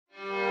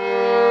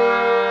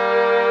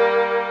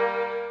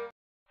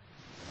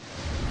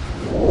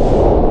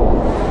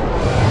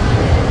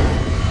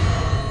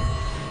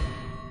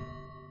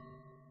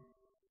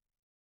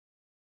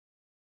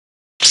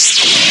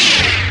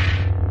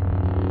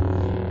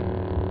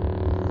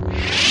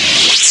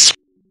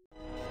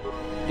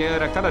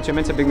Raktala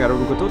cemense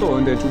bingaru Goto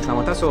und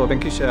Chuchamataso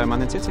Benkish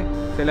Manetsi.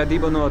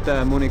 Feladibono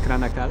the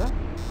Munikranakala.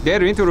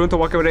 Der Inturunto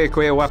Wakare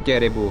Kwe Wap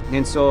Gerebu.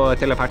 Ninso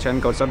Telepachan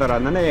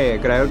Gorsadarane,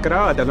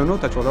 Gra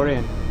dell'Onuta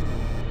Choloren.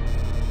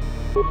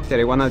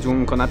 Terewana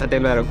Jun Conata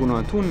della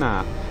Raguno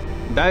Tuna.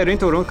 Dai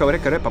Rinturun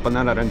Kawrekare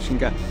Papanala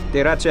Ranchinga.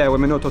 Derace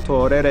Wemeno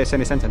Totore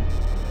Senisenten.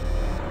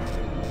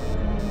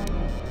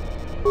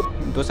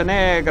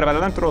 Dosane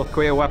Gravalantro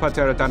Kwe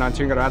Wapater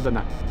Tananchinga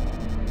Radana.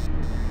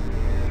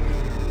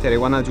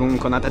 Terewana Jun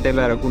Conata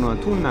della Raguno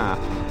Tuna.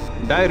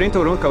 Dai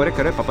Rinturun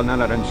Kawrekare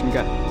Papanala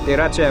Ranchinga.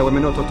 Derace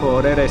Wemeno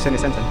Totore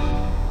Senisenten.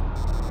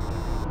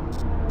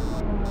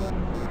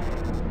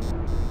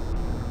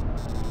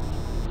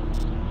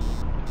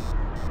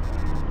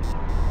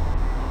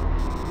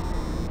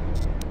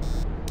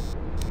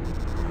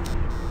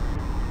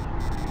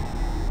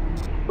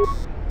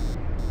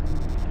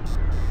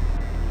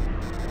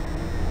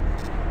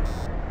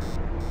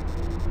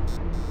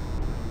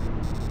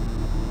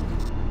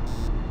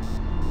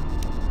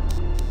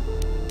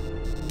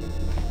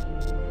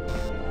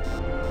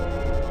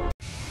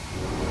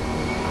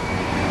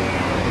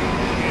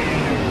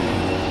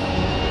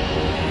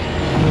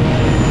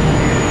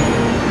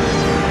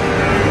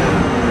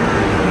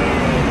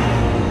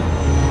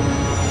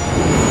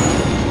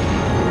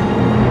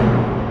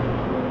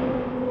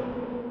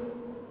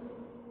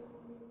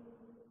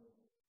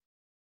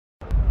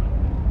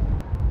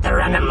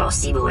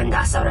 Sibu and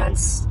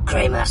Asarans,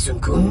 Kreia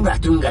Sunkun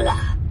Ratungala,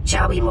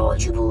 Chawi Mo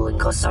Jubu and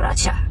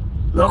Kosoracha,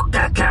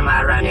 Moka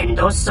Kamaran and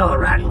Doso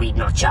ran with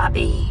no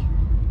Chabi,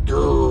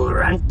 Du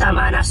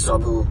Rantamana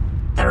Sobu,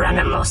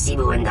 Taranamo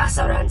Sibu and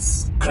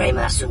Asarans,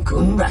 Kreia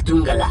Sunkun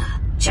Ratungala,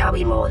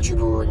 Chawi Mo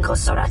Jubu and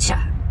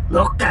Kosoracha,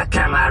 Moka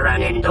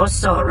Kamaran and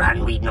Doso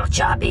ran with no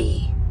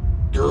Chabi,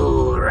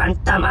 Du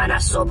Rantamana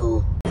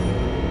Sobu.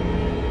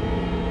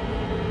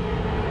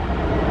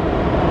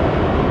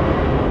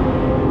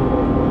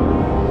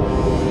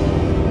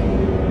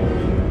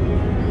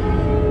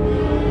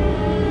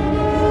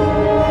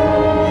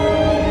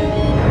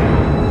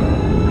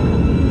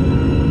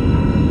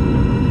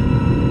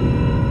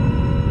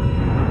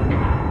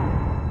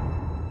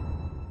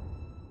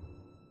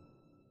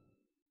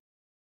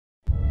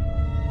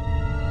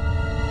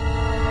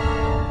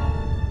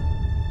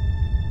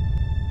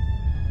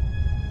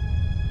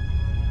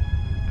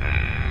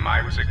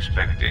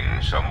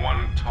 Expecting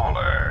someone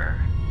taller.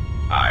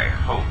 I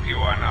hope you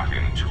are not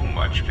in too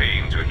much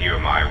pain to hear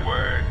my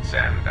words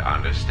and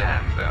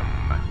understand them.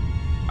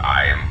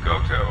 I am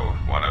Goto,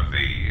 one of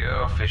the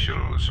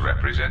officials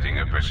representing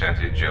a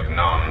percentage of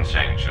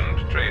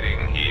non-sanctioned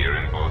trading here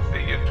in both the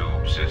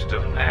YouTube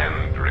system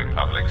and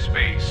Republic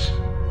space.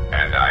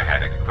 And I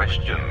had a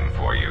question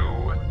for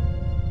you.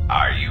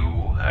 Are you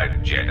a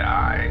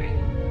Jedi?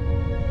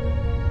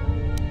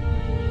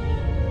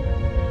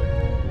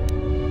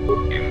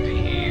 Indeed.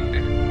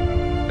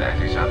 That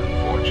is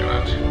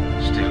unfortunate.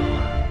 Still,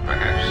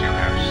 perhaps you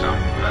have some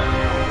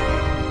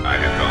value. I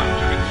have gone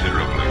to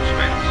considerable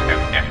expense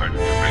and effort to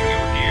bring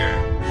you here.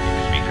 It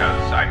is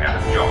because I have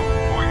a job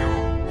for you.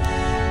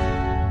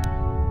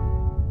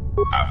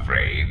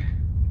 Afraid?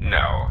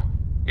 No.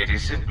 It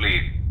is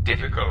simply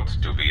difficult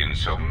to be in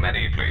so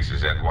many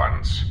places at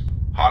once.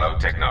 Holo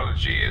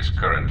technology is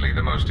currently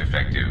the most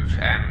effective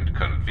and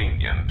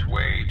convenient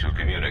way to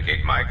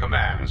communicate my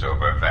commands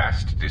over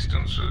vast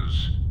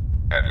distances.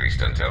 At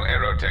least until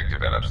Aerotech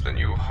develops the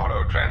new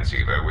holo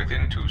transceiver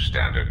within 2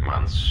 standard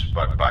months,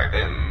 but by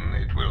then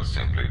it will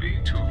simply be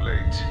too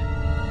late.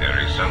 There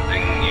is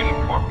something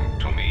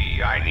important to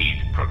me I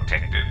need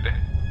protected.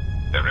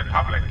 The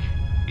Republic.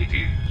 It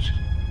is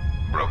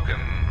broken.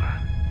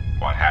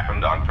 What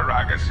happened on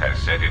Paragus has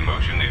set in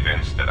motion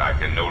events that I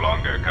can no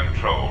longer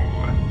control.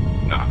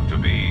 Not to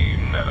be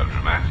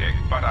melodramatic,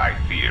 but I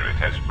fear it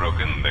has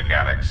broken the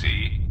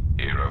galaxy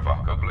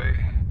irrevocably.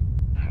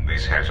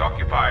 This has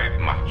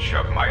occupied much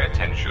of my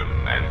attention,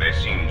 and there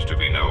seems to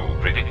be no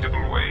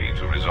predictable way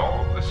to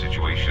resolve the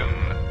situation.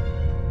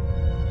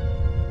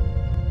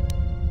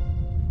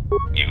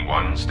 In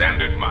 1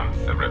 standard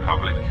month, the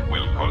Republic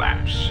will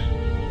collapse.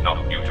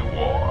 Not due to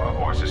war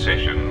or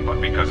secession, but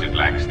because it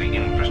lacks the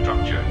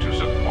infrastructure to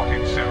support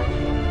itself.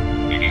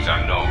 It is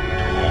unknown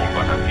to all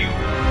but a few,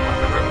 but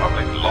the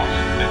Republic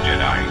lost the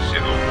Jedi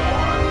Civil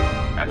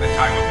War. At the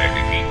time of their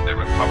defeat, the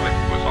Republic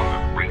was on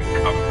the brink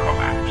of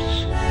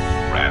collapse.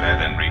 Rather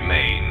than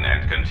remain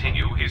and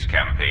continue his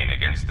campaign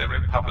against the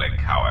Republic,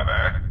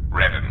 however,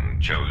 Revan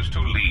chose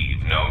to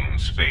leave known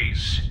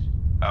space.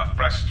 A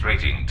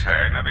frustrating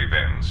turn of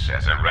events,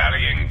 as a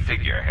rallying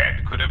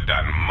figurehead could have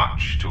done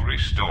much to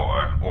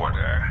restore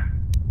order.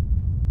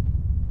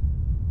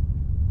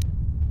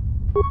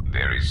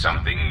 There is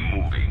something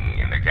moving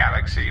in the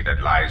galaxy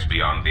that lies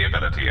beyond the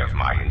ability of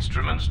my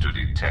instruments to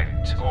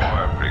detect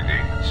or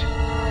predict.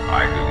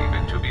 I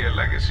believe it to be a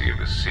legacy of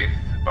the Sith,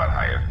 but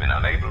I have been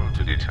unable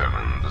to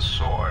determine the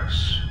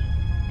source.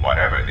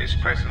 Whatever this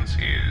presence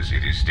is,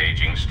 it is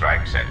staging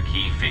strikes at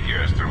key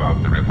figures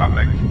throughout the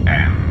Republic,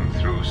 and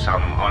through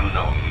some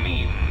unknown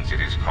means, it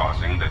is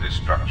causing the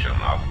destruction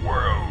of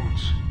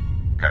worlds.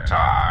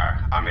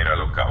 Kotor, a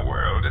Miraluka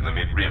world in the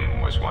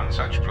Mid-Rim, was one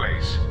such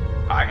place.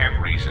 I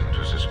have reason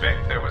to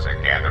suspect there was a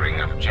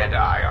gathering of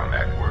Jedi on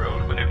that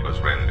world when it was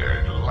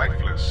rendered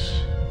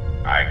lifeless.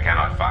 I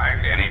cannot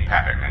find any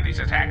pattern in these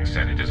attacks,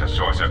 and it is a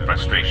source of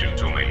frustration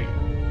to me.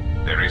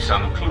 There is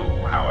some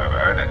clue,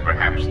 however, that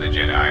perhaps the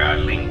Jedi are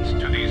linked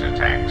to these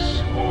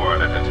attacks, or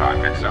that the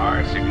targets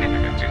are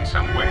significant in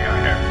some way I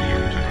have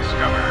yet to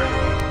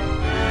discover.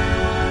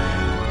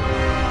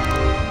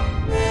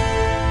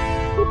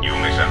 You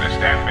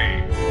misunderstand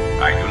me.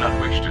 I do not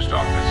wish to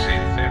stop the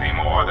Sith any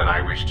more than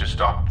I wish to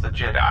stop the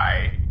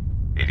Jedi.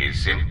 It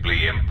is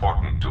simply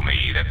important to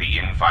me that the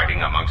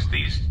infighting amongst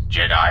these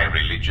Jedi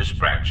religious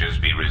branches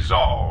be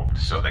resolved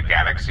so the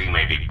galaxy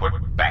may be put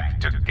back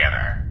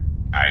together.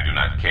 I do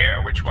not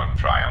care which one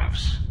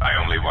triumphs. I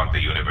only want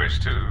the universe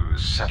to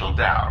settle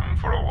down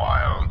for a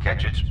while,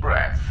 catch its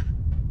breath.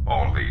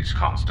 All these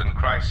constant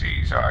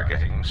crises are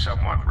getting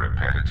somewhat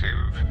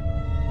repetitive.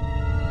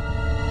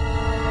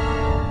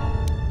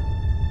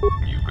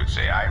 You could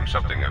say I am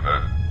something of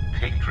a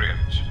patriot.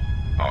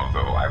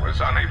 Although I was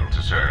unable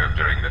to serve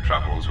during the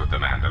troubles with the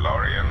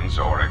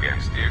Mandalorians or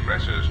against the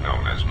aggressors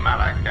known as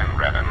Malak and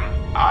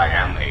Revan, I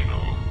am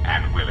able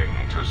and willing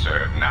to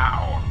serve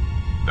now.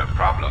 The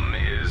problem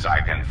is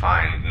I can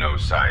find no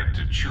side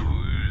to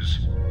choose.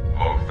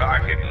 Both are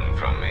hidden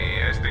from me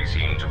as they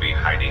seem to be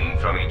hiding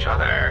from each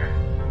other.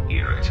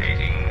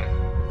 Irritating.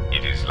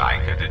 It is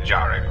like a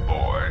Dejaric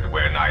board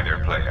where neither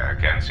player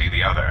can see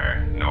the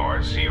other,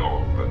 nor see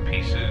all the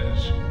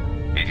pieces.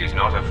 It is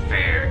not a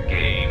fair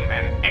game,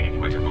 an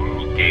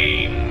equitable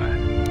game.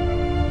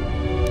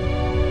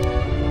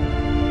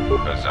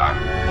 Azak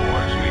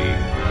bores me,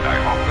 and I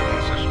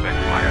often suspect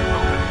my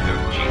opponent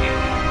of cheating.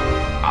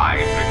 I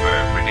prefer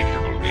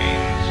predictable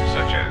games,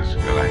 such as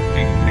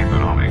galactic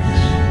economics.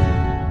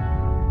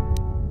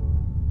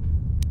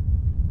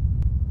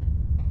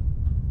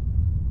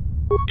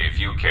 If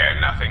you care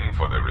nothing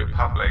for the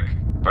Republic,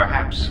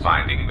 perhaps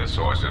finding the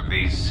source of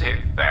these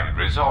Sith and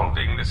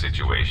resolving the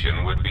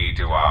situation would be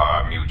to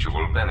our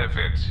mutual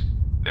benefit.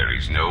 There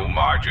is no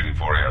margin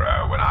for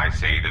error when I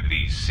say that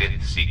these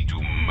Sith seek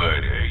to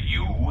murder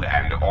you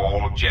and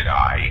all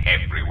Jedi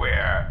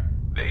everywhere.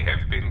 They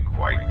have been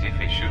quite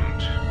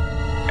efficient.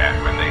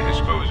 And when they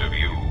dispose of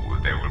you,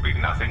 there will be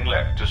nothing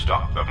left to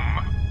stop them,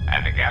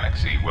 and the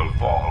galaxy will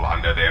fall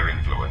under their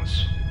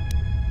influence.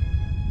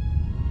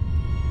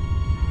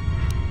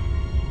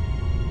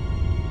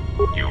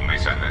 You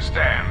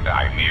misunderstand.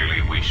 I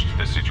merely wished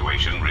the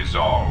situation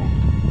resolved.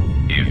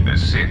 If the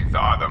Sith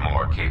are the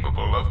more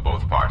capable of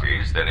both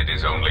parties, then it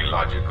is only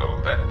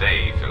logical that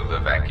they fill the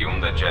vacuum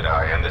the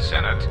Jedi and the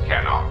Senate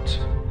cannot.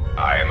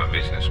 I am a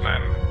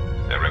businessman.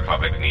 The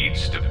Republic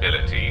needs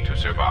stability to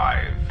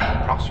survive,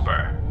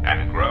 prosper,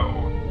 and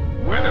grow.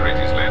 Whether it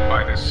is led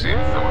by the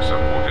Sith or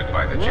supported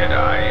by the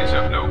Jedi is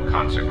of no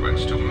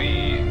consequence to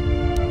me.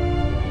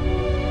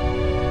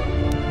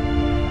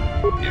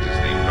 It is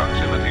the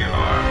proximity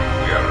alarm.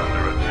 We are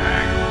under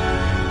attack.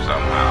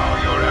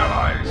 Somehow your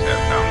allies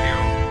have found you.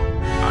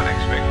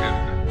 Unexpected.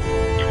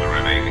 You will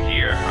remain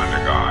here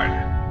under guard.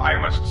 I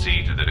must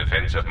see to the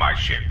defense of my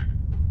ship.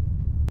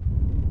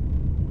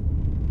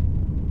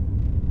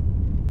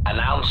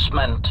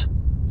 Announcement.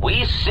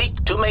 We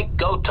seek to make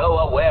Goto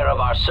aware of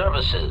our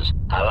services,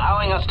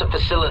 allowing us to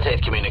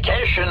facilitate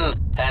communication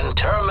and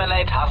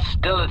terminate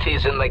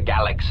hostilities in the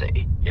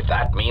galaxy. If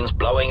that means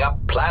blowing up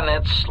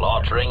planets,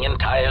 slaughtering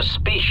entire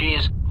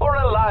species, or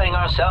allying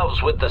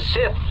ourselves with the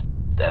Sith,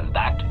 then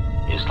that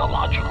is the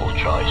logical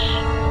choice.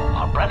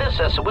 Our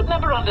predecessor would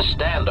never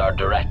understand our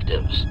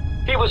directives.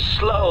 He was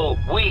slow,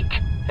 weak,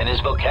 and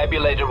his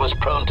vocabulary was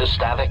prone to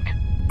static.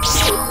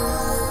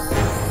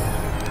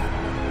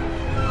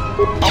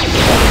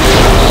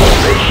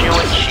 Ratio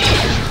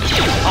achieved.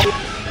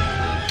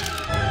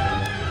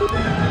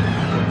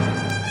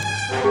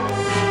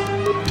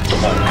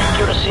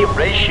 Accuracy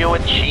ratio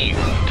achieved.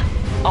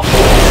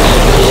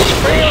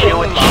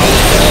 Ratio achieved.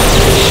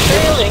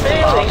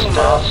 Failing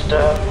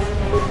master.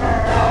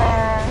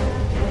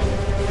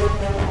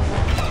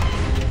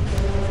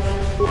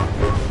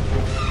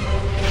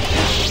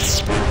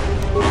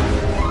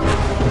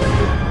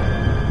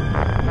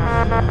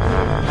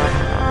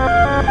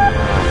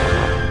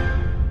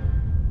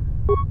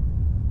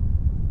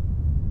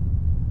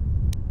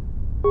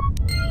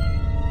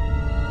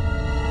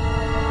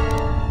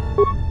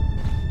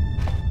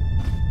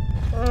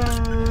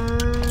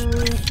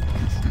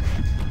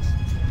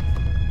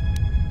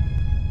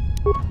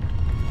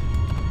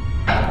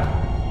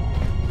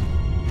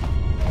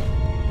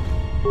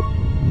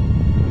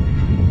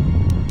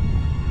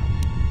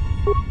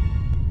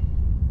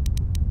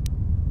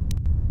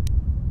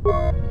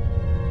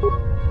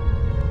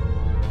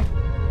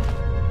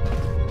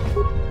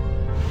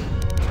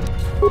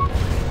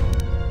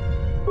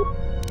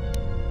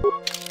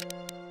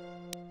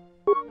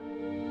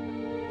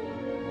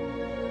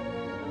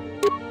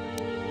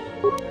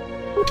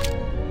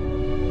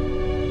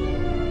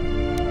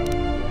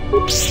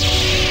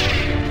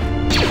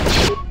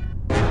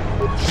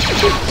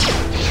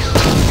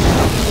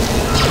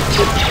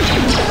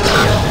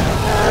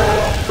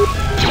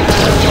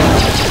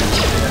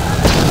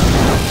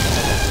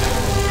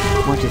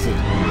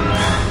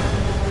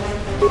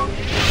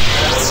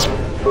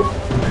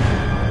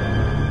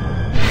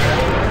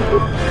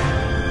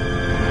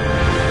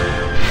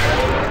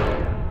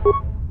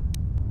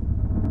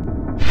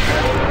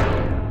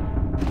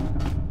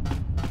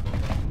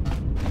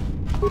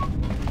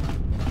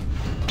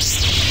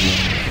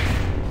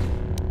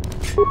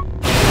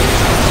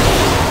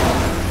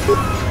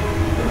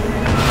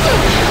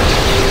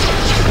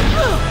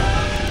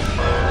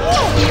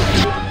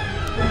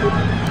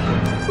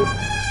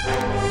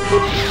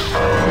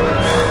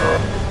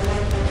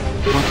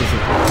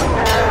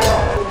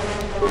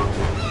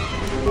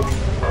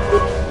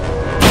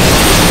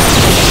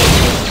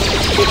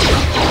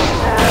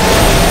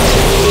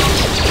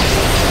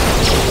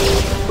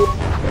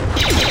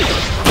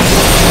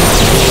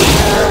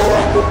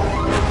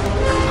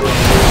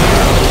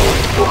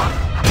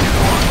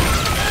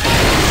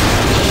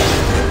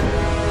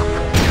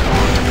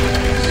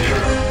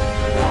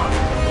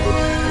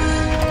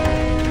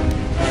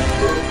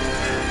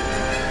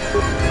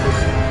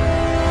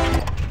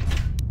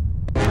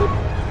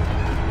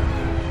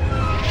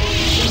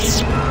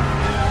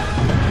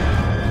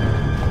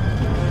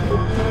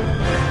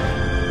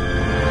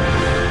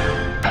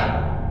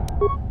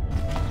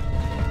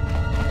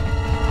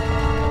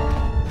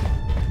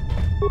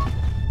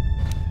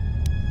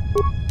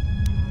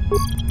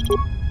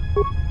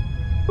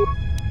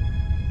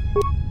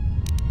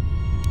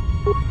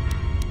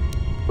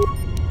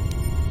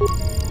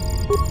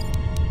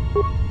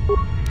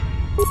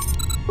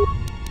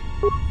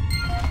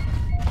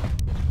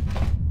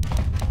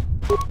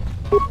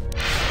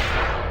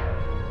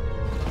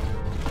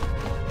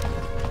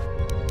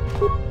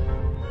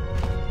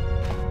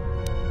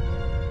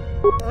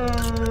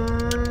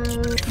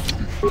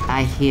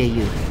 I hear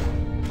you.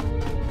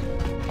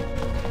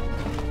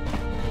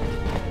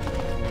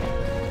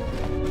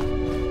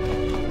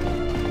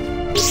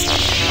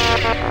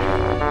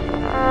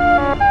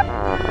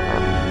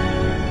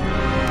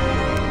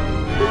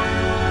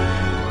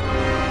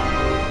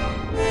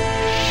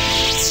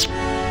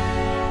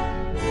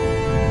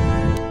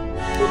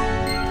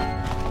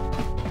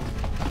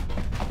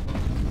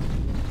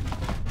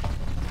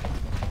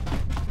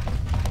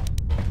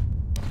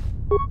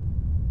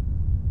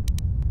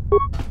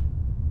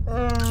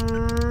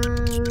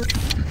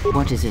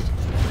 What is it?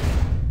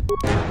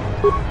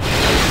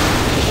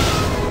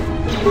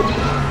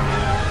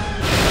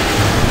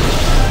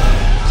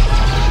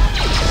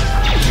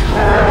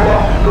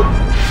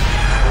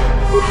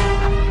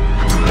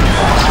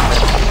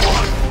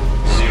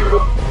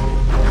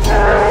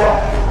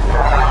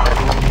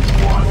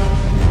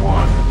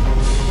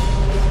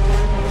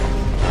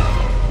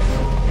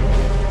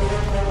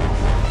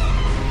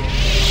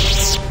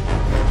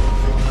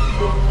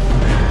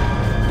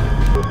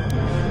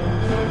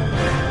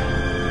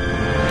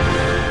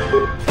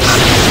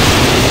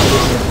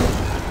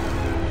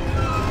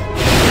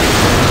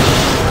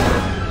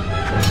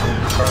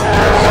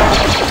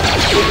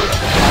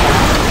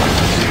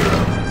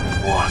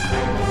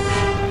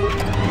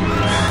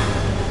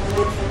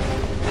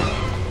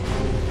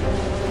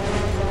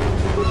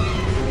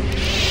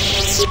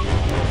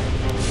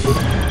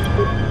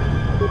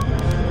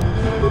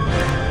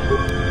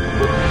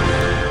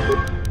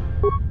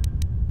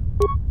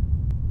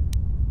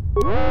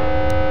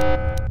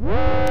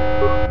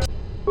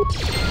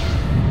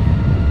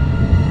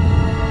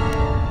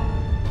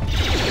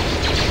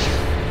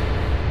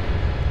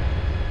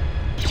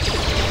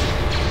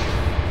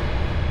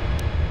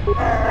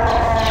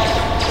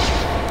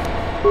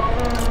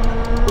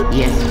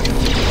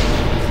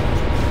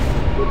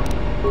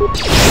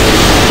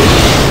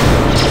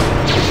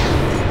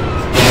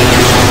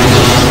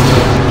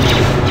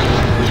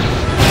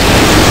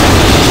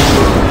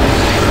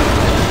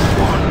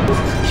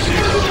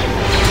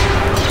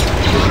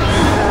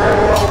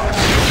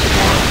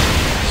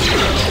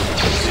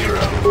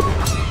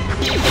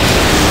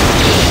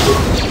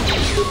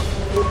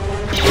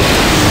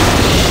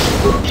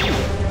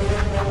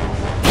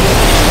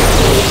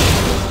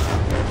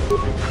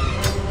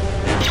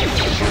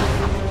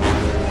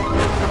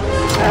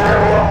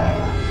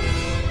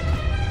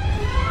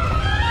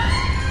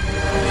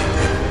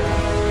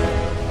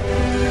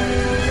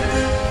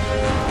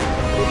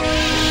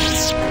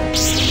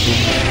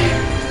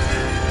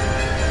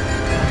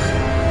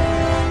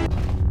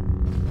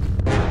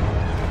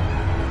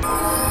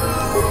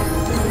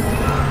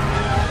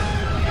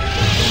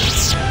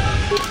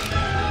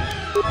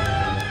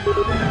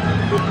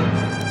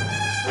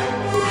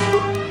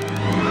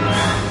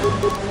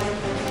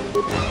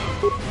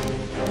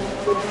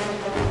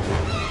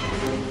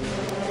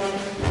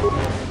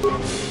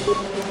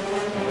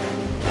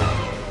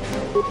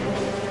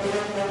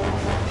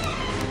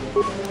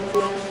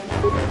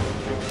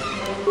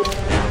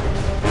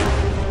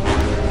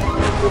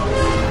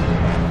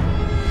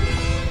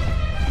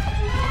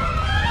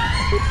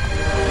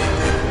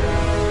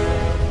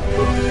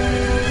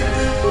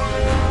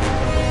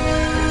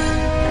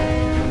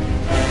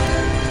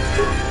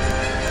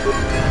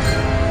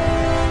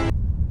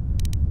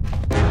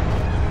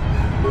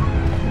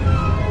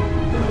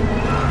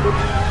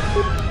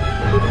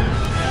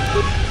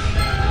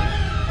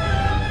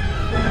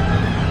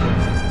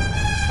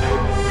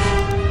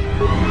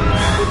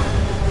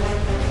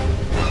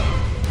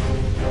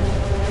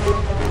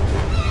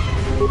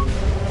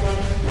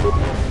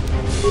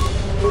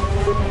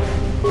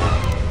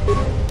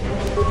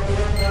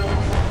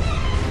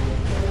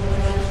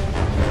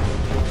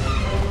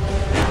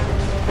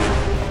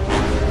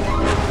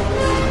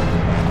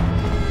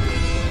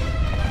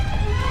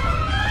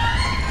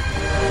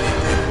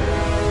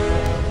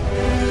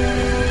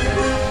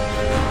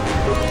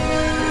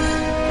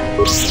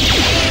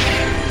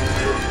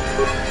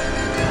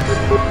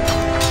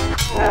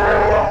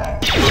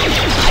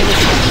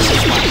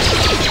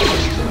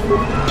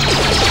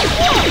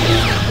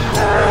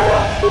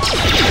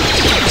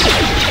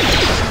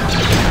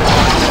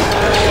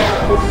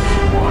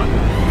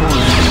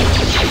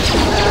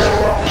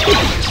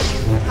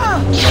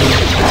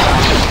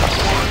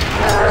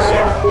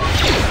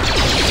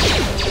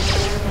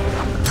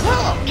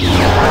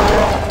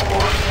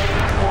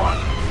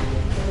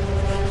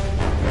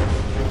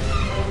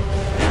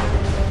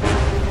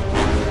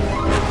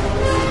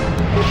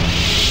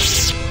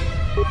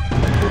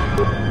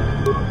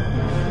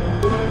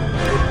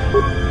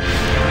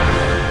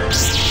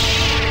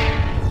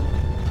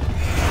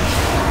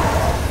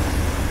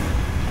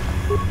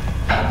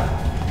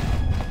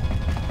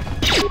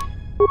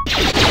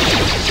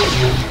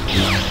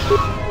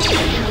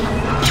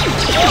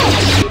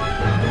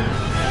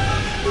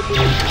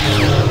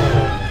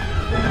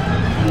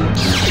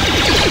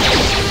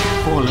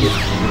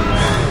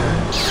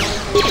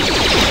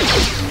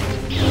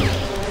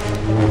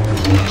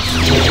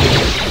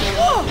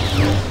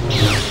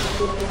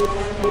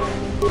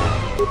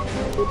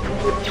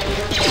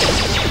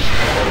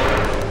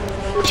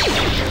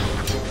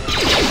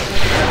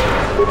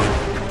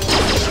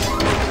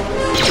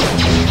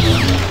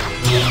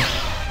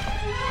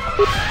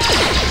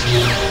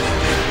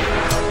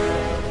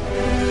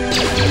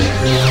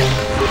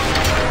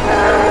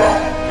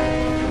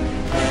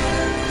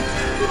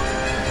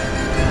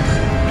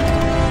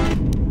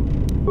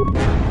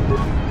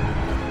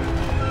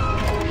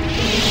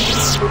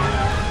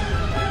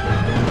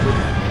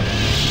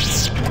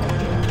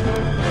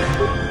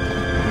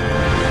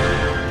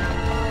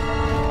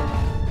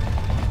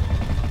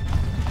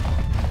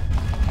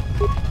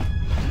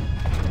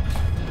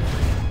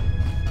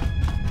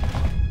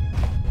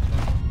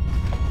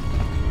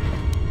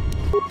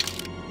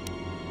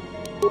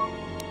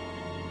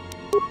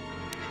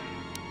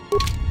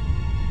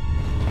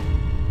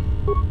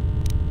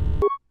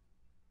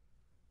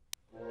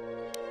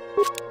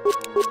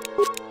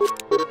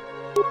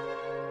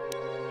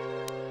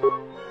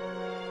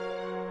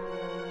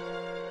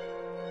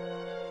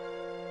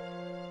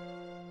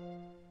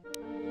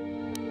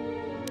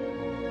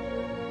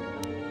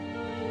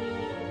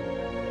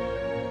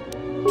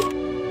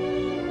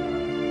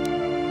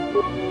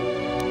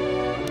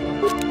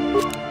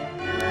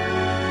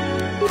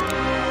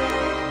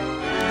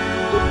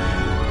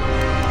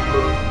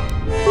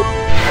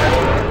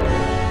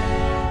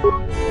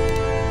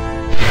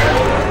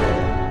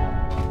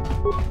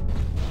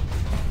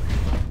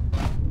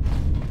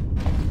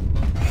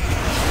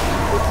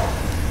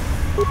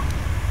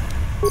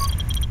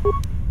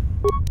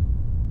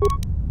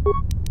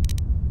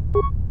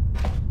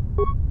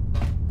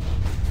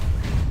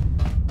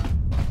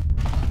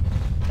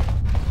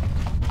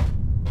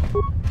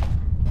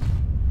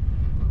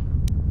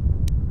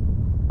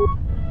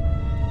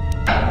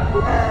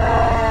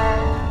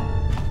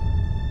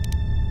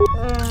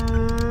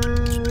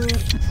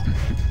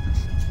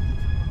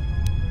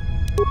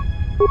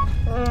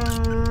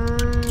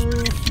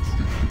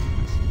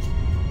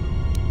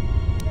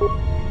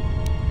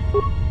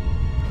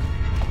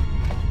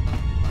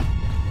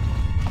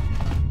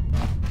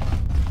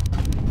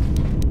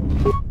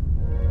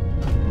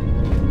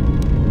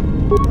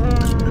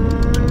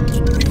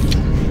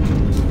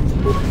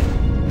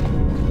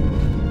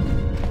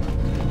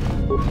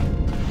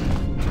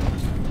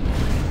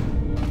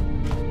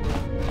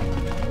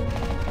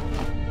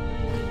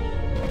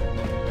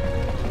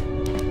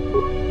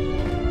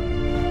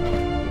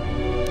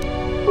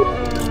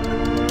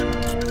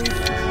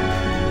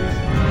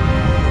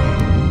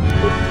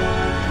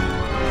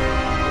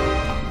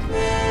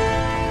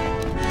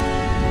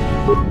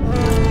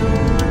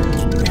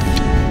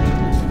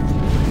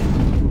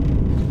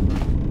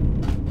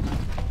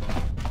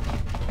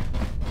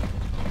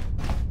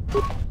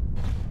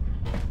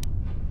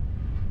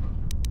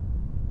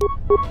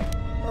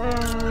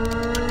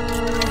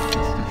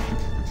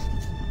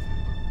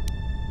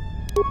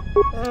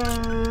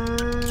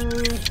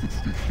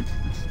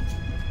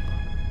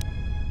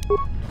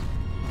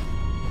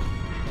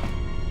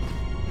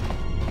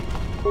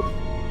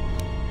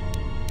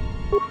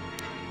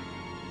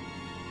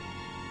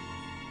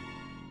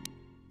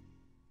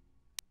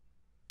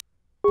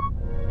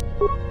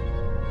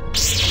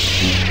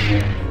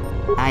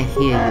 I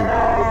hear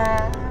you.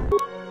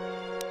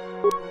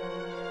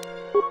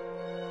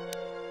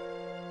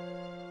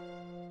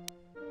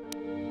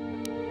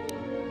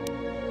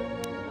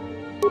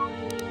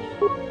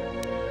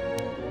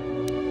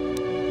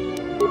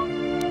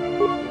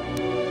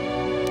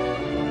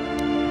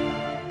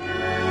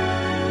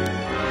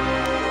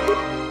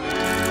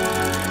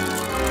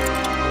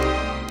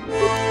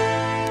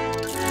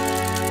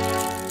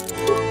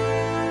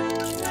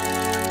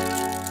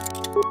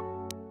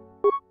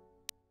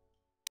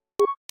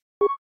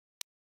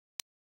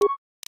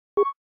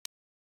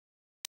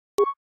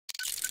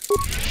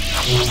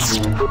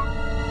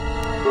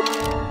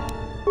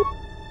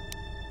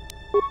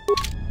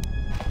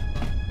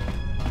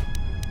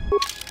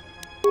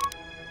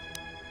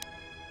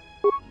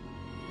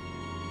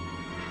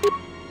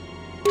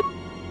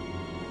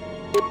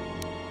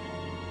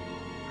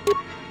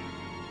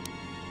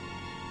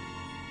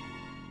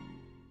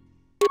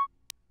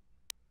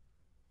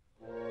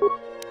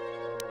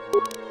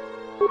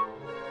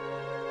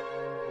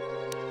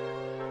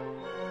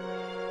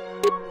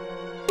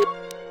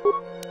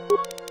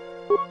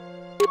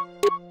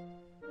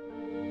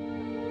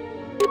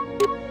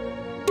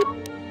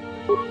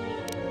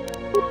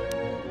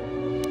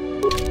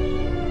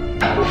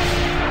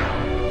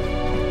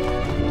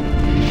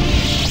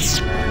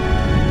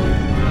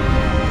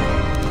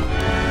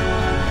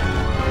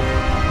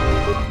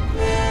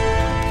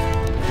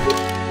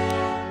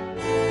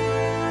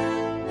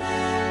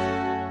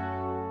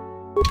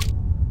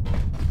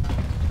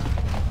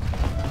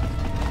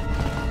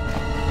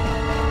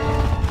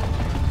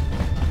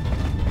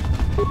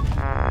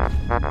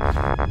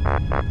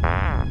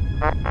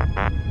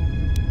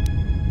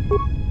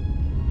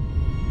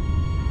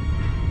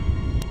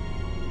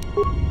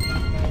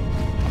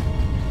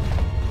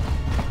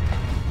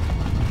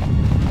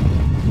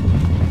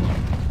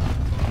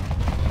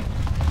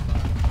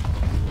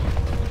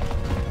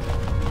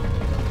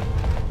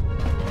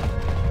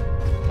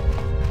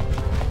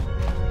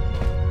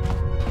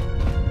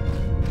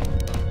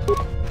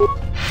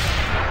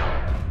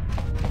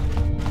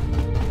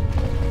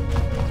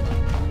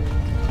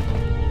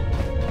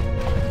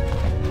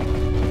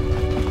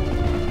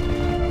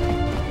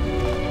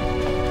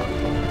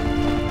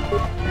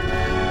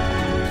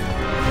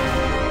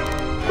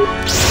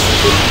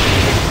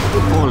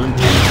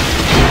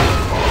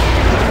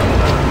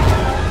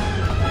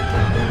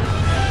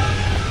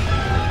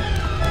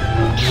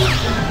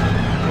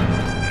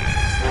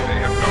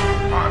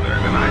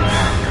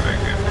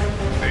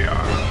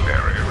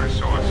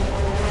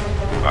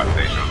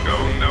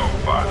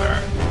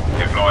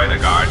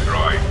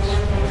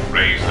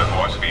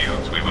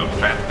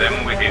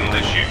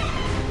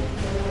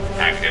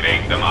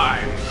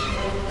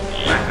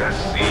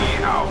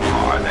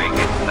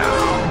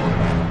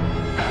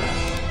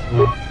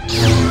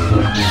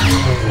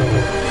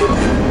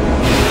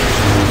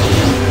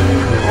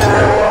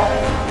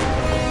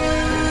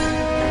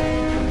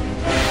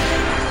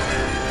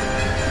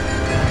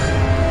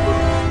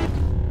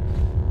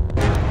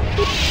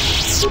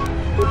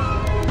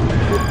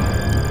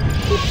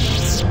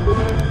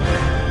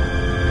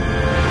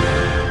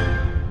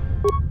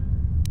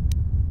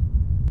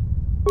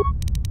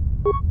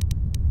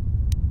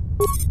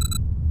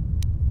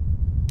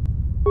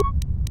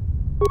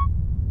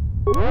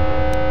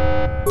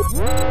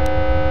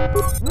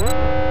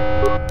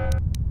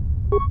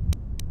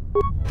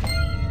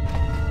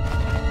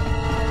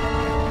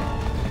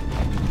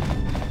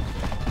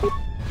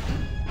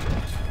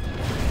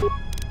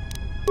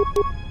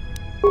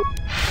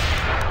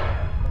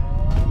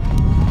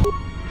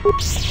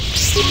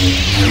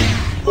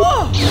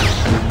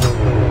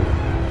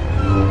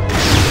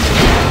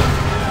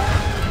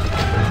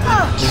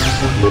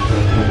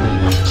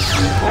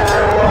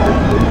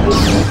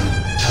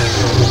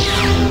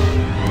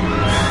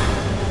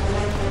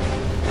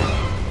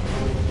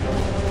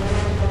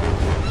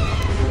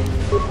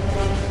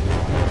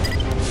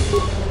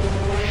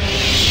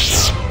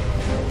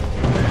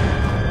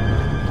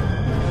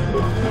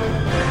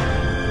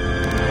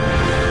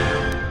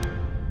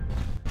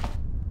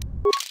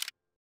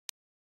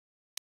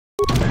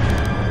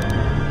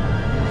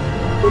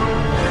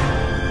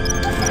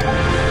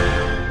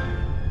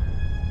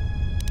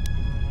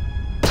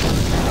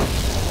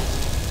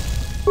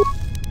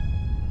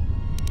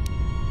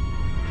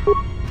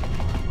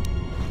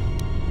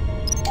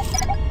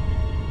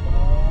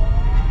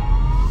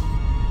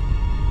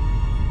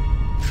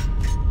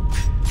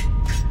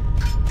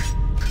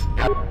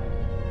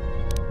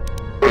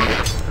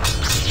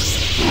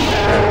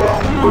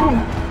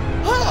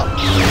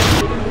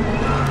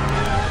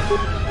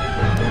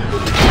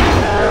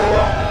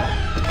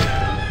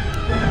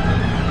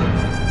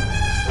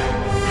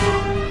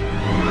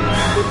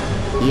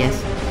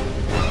 Yes.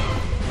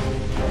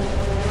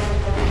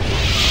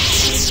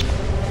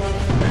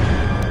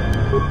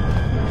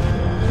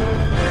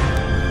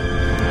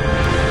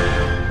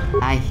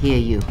 I hear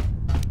you.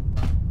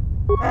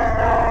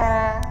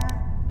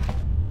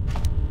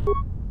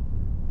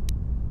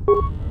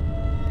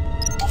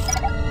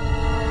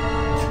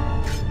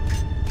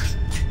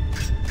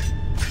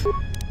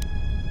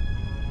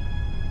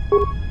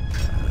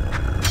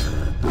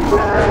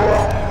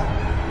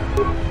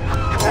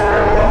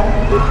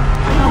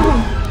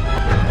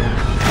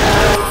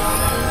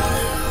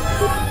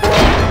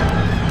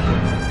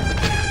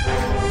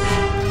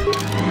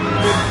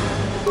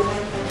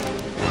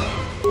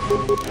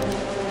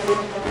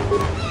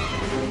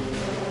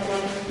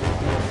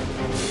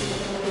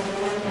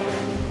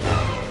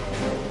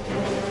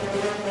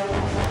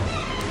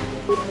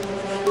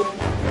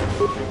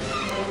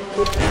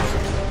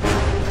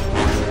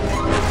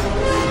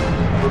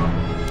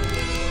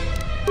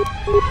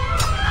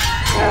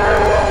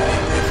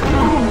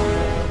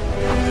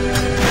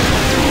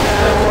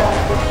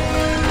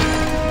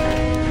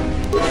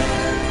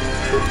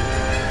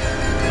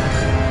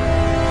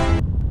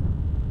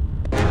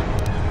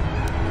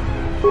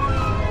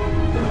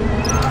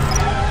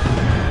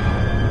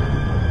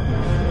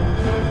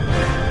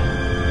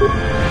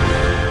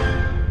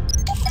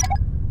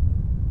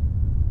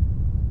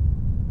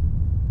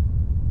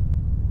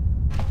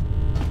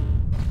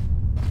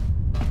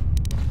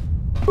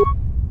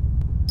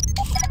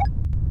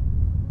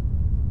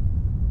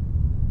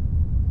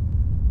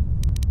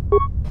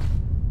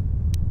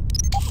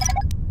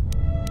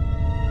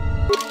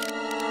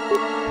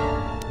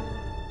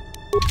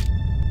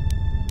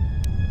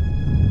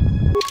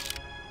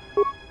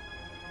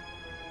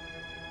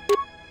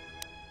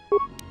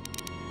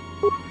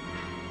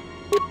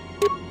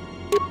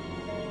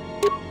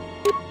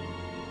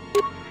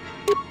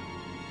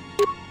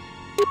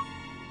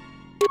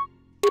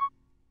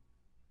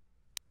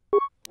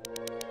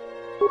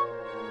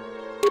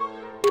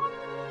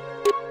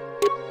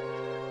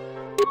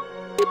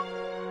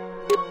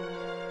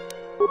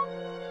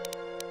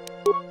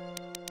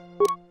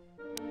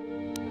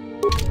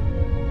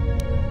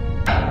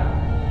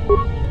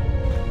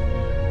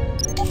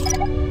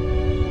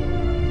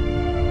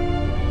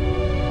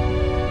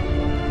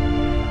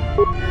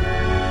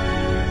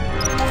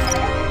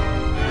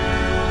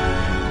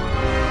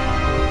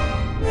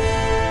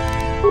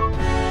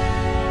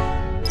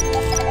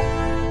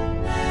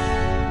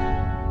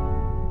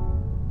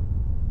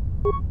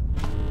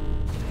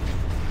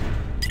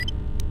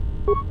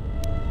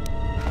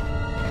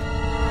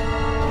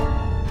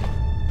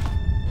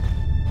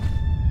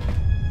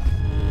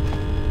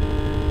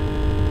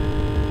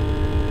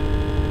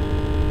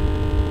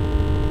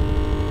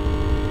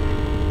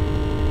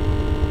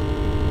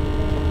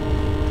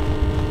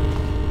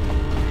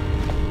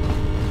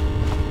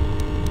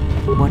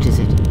 What is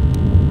it?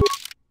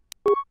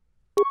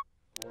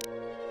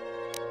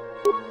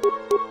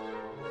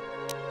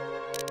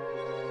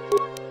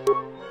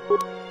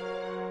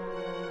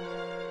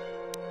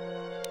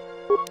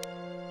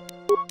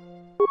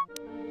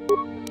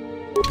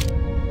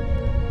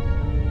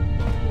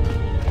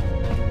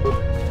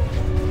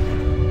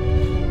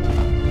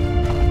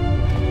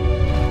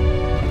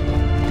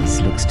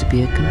 This looks to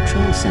be a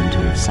control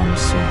center of some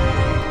sort.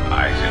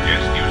 I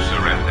suggest you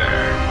surrender.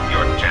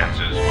 Your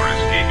chances for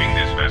escaping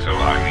this vessel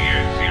are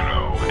near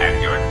zero,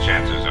 and your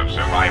chances of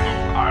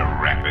survival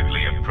are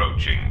rapidly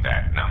approaching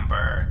that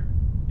number.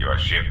 Your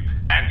ship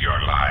and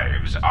your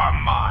lives are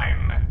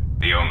mine.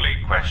 The only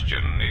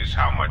question is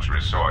how much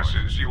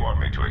resources you want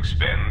me to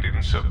expend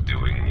in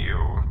subduing you.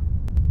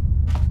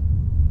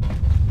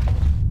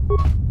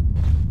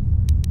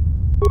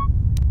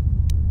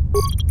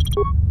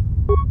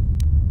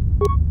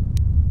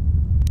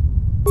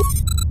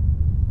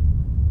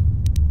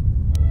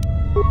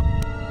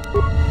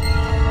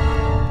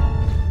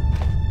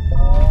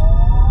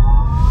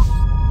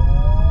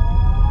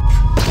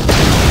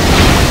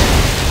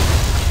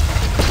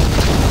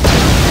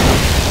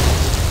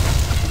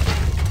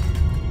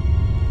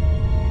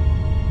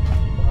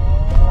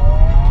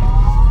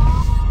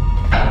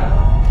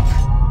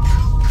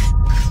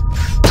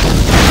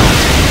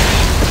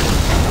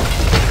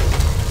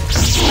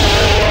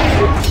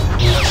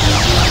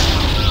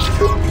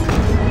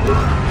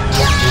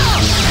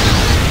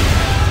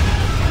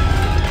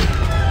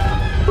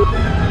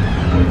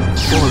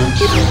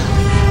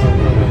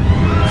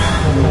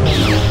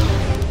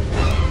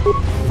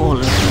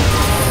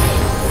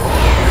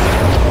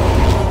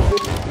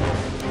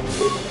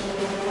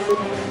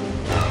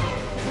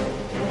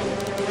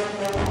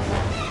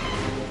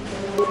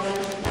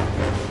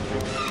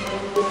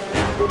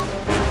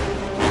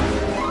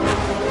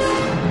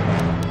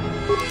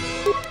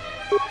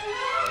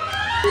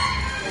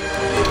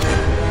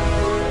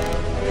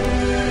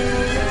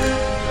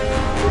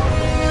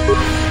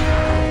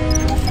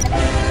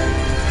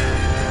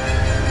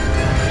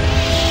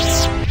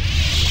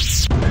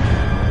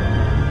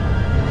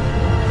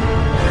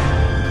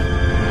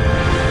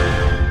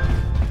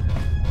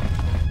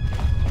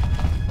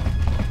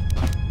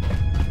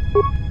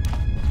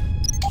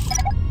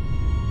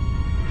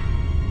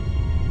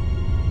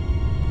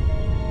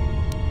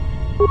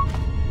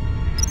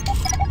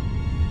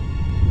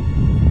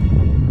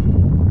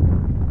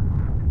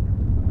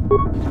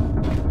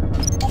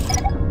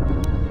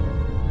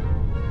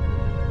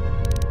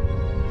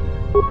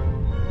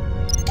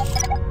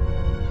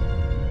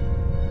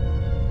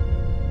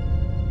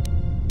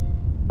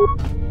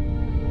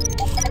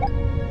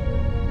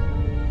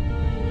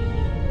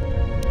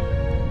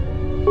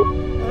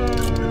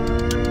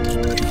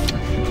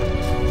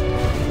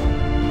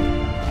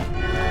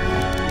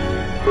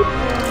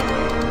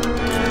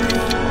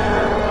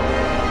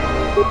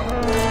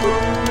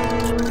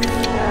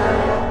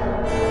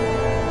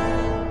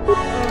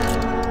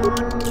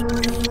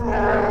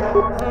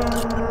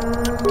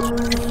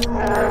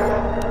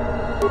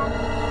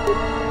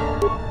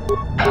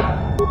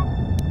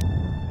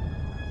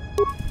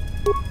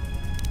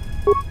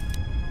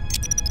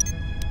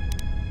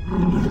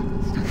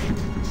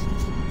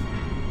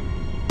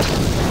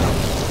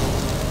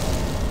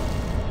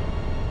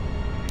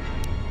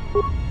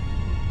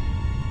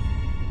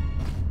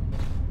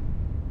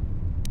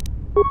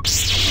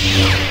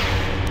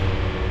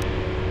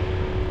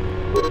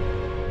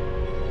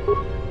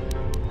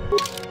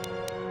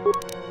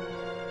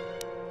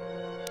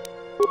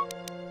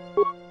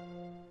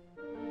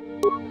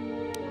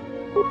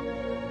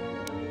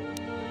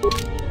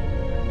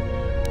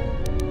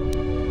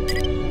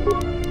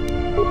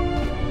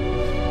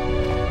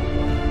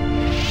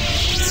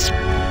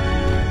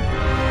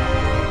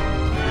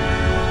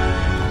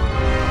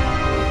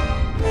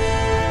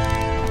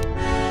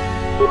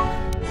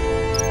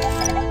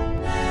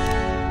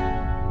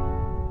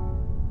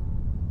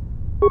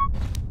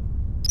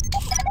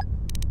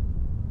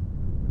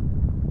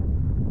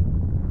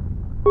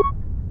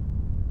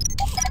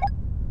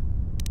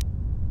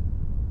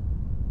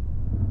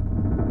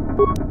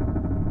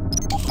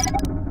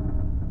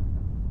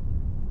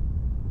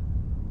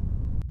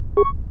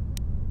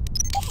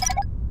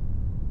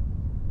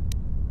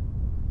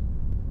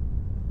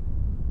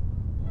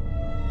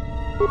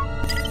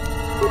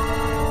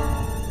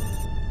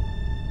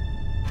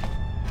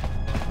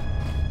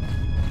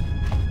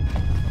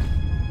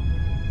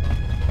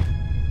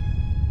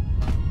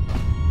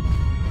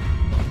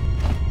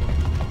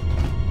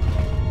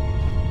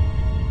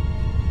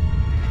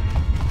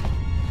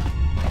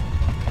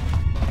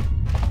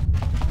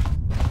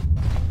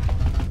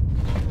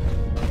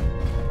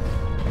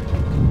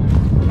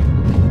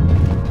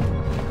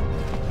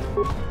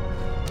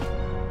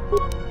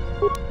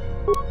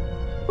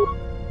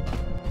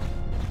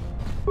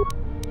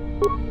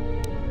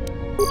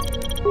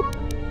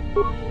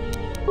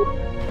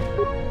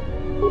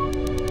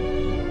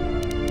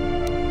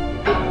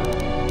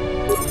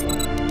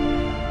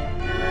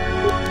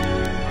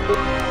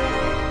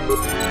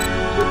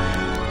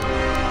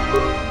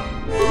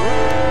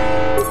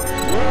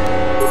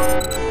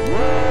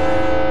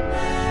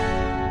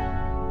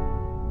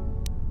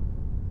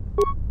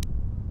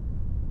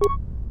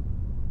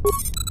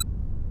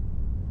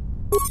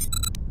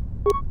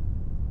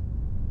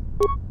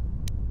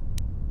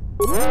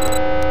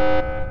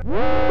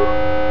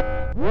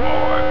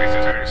 More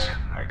visitors.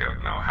 I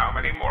don't know how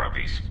many more of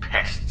these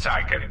pests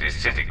I can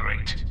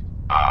disintegrate.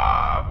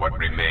 Ah, what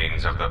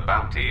remains of the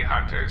bounty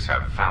hunters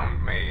have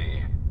found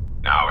me.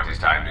 Now it is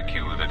time to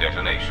cue the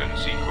detonation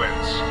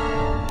sequence.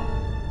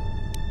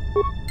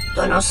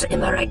 Donos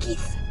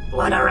imaragith,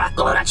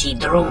 wanarakorachi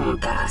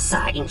drumka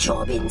sa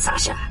inchobin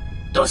sasha,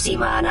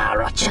 dosimana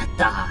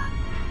rochata.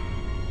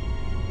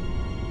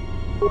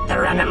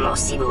 Taranamo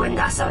sibu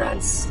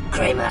endasarans,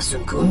 Kreia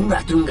sunkun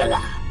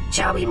ratungala,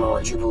 chawi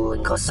mo jubu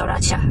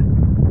inkosoracha.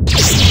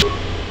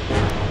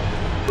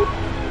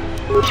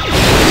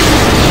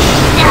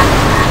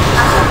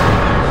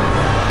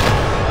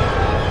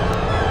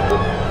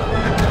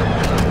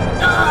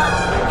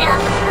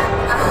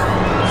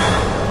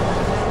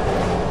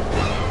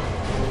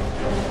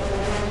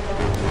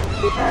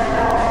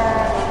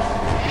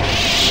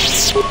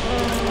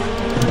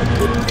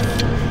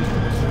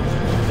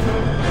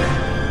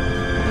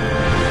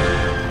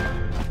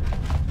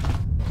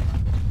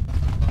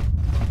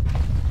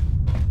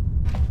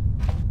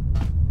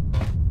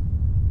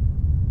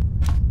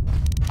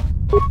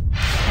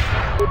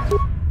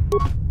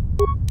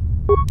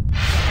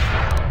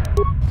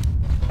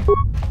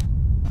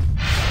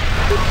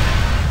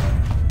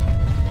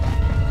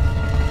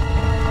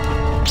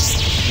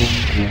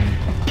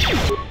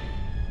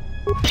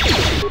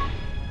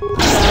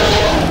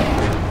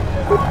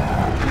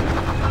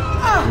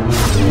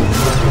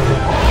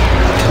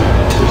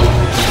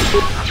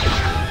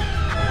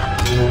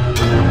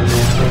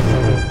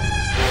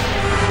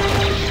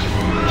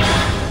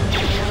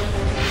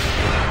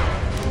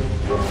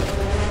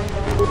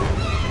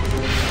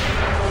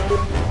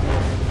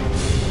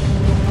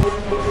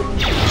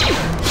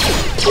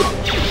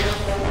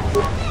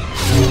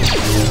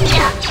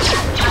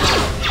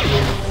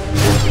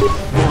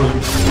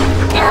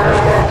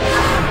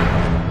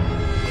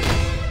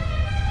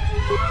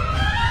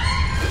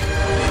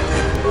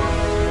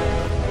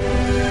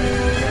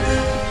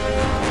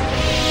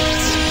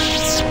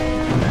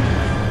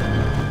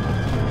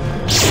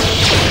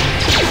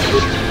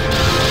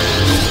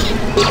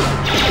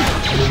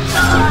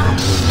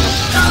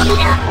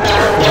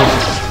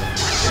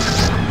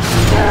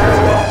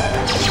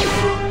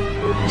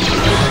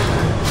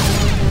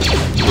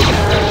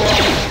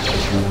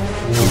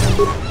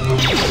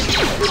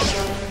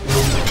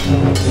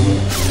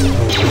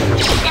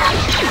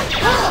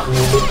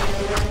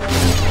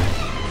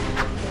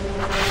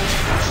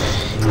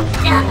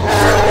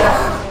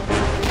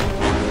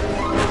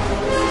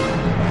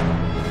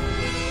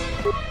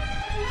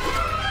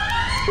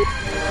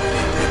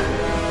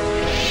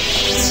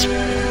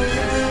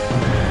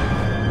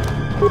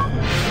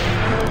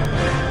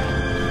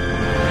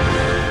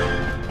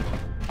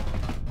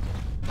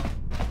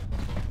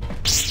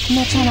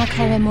 Nechana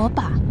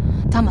kremopa,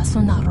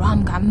 tamasuna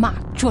ramga ma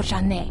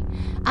chochane,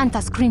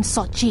 anta scream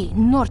sochi,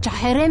 norcha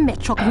hereme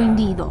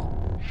chokrindido.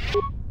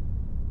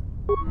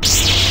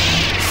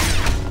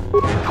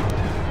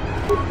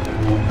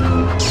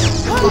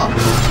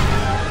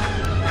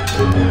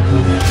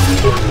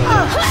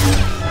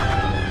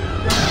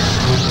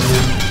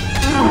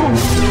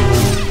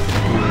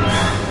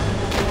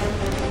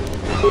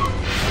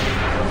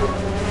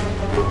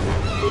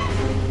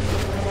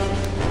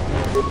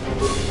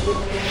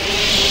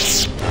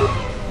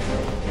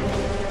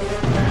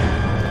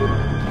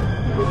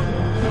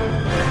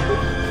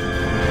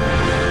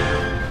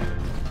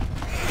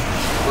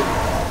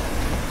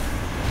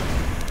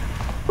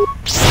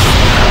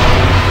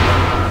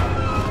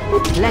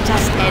 Let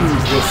us end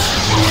this.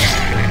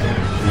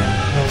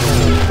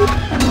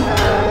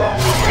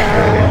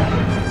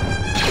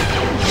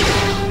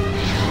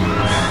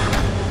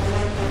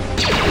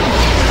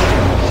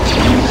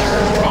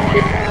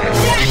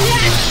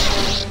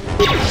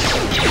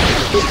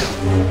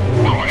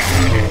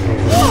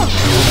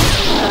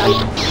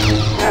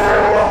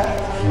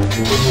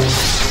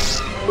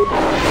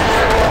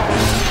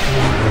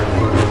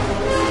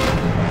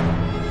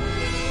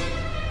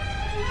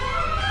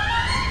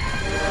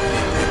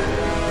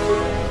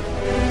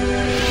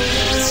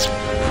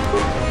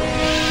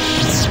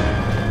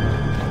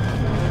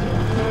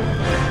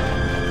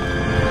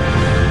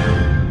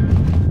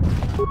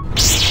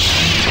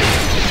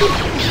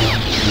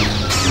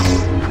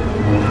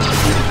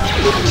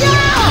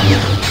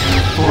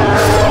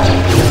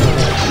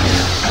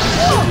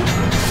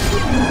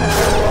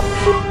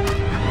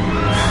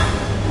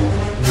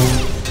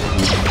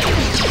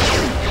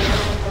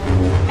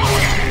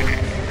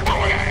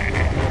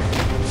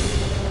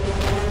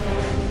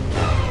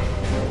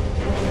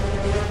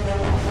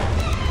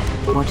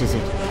 What is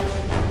it?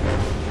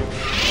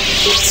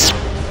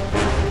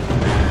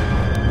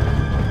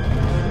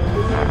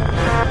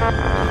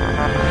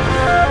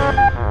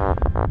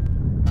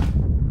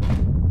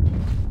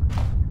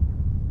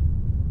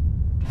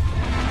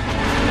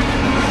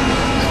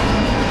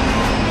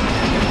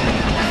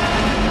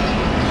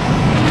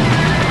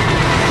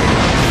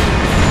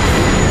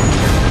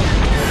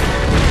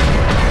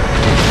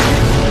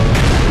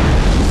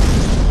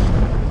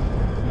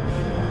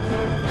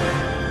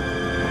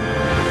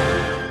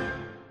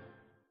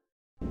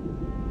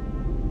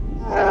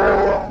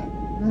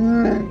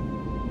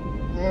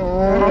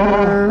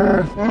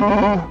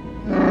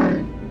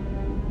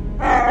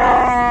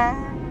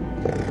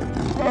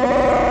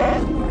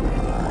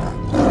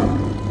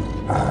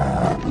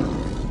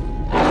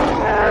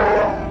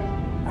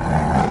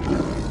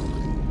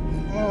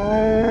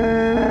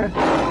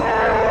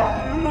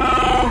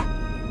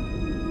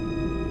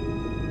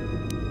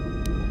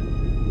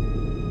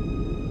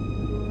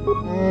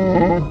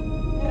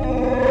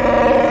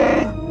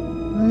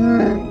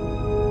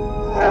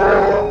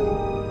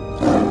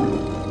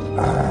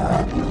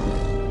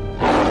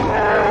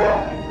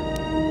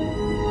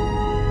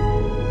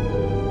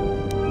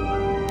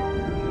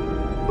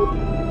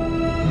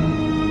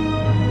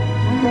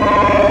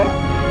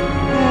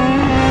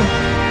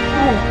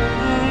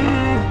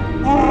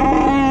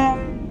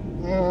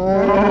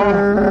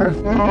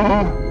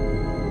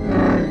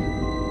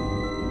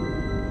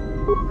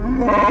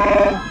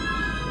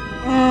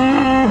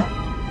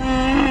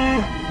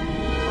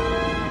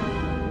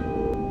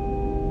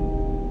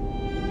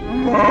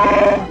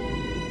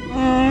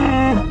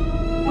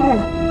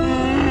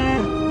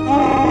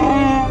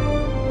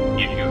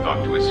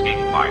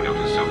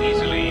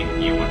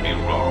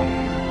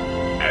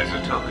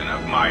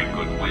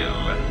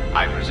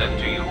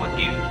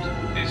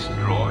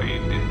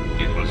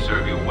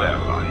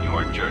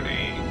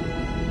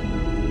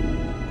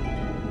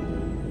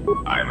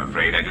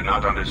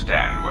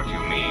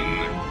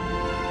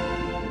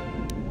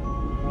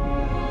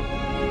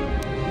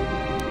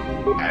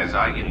 As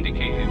I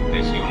indicated,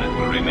 this unit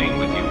will remain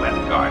with you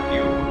and guard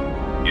you.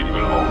 It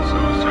will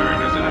also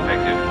serve as an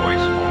effective voice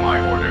for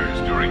my orders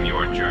during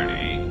your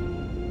journey.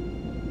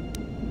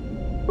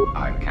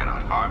 I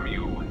cannot harm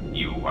you.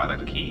 You are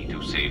the key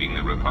to saving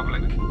the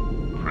Republic.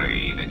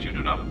 Pray that you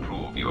do not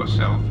prove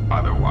yourself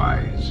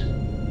otherwise.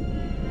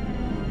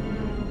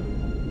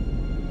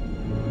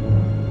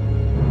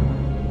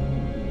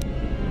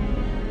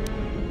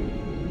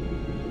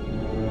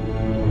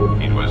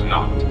 It was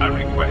not a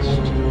request.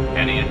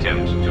 Any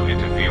attempt to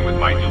interfere with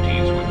my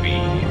duties would be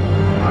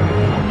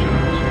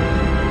unfortunate.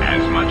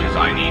 As much as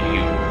I need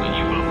you,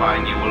 you will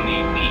find you will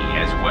need me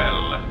as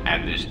well,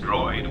 and this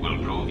droid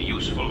will prove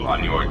useful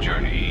on your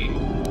journey.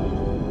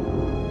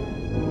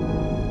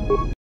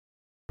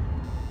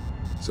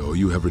 So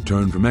you have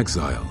returned from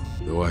exile,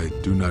 though I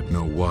do not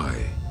know why.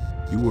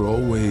 You were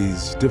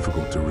always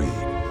difficult to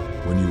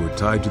read, when you were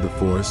tied to the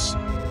Force,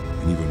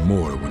 and even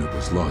more when it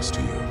was lost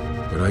to you.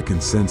 But I can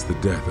sense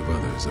the death of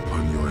others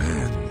upon your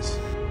hands.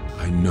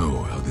 I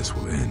know how this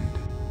will end.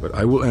 But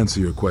I will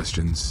answer your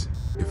questions,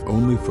 if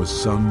only for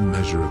some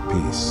measure of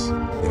peace.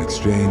 In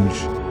exchange,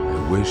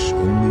 I wish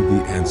only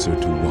the answer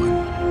to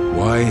one.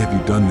 Why have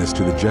you done this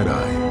to the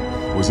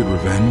Jedi? Was it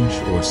revenge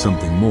or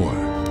something more?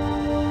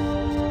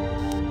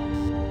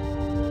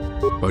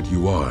 But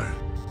you are.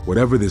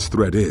 Whatever this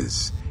threat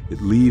is,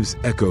 it leaves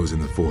echoes in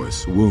the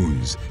Force,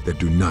 wounds that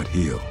do not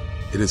heal.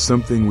 It is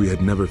something we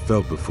had never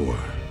felt before,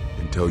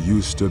 until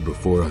you stood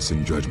before us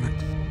in judgment,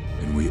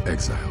 and we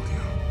exiled you.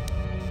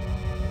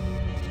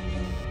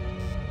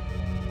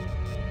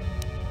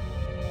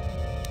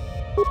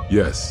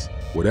 Yes,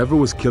 whatever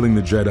was killing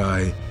the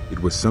Jedi, it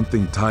was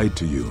something tied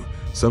to you,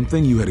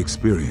 something you had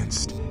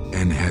experienced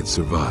and had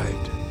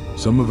survived.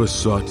 Some of us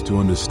sought to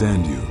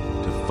understand you,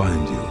 to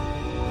find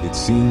you. It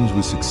seems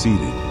we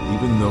succeeded,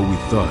 even though we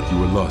thought you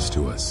were lost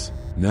to us.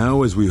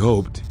 Now, as we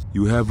hoped,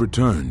 you have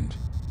returned,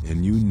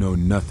 and you know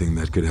nothing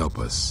that could help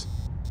us.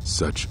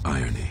 Such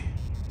irony.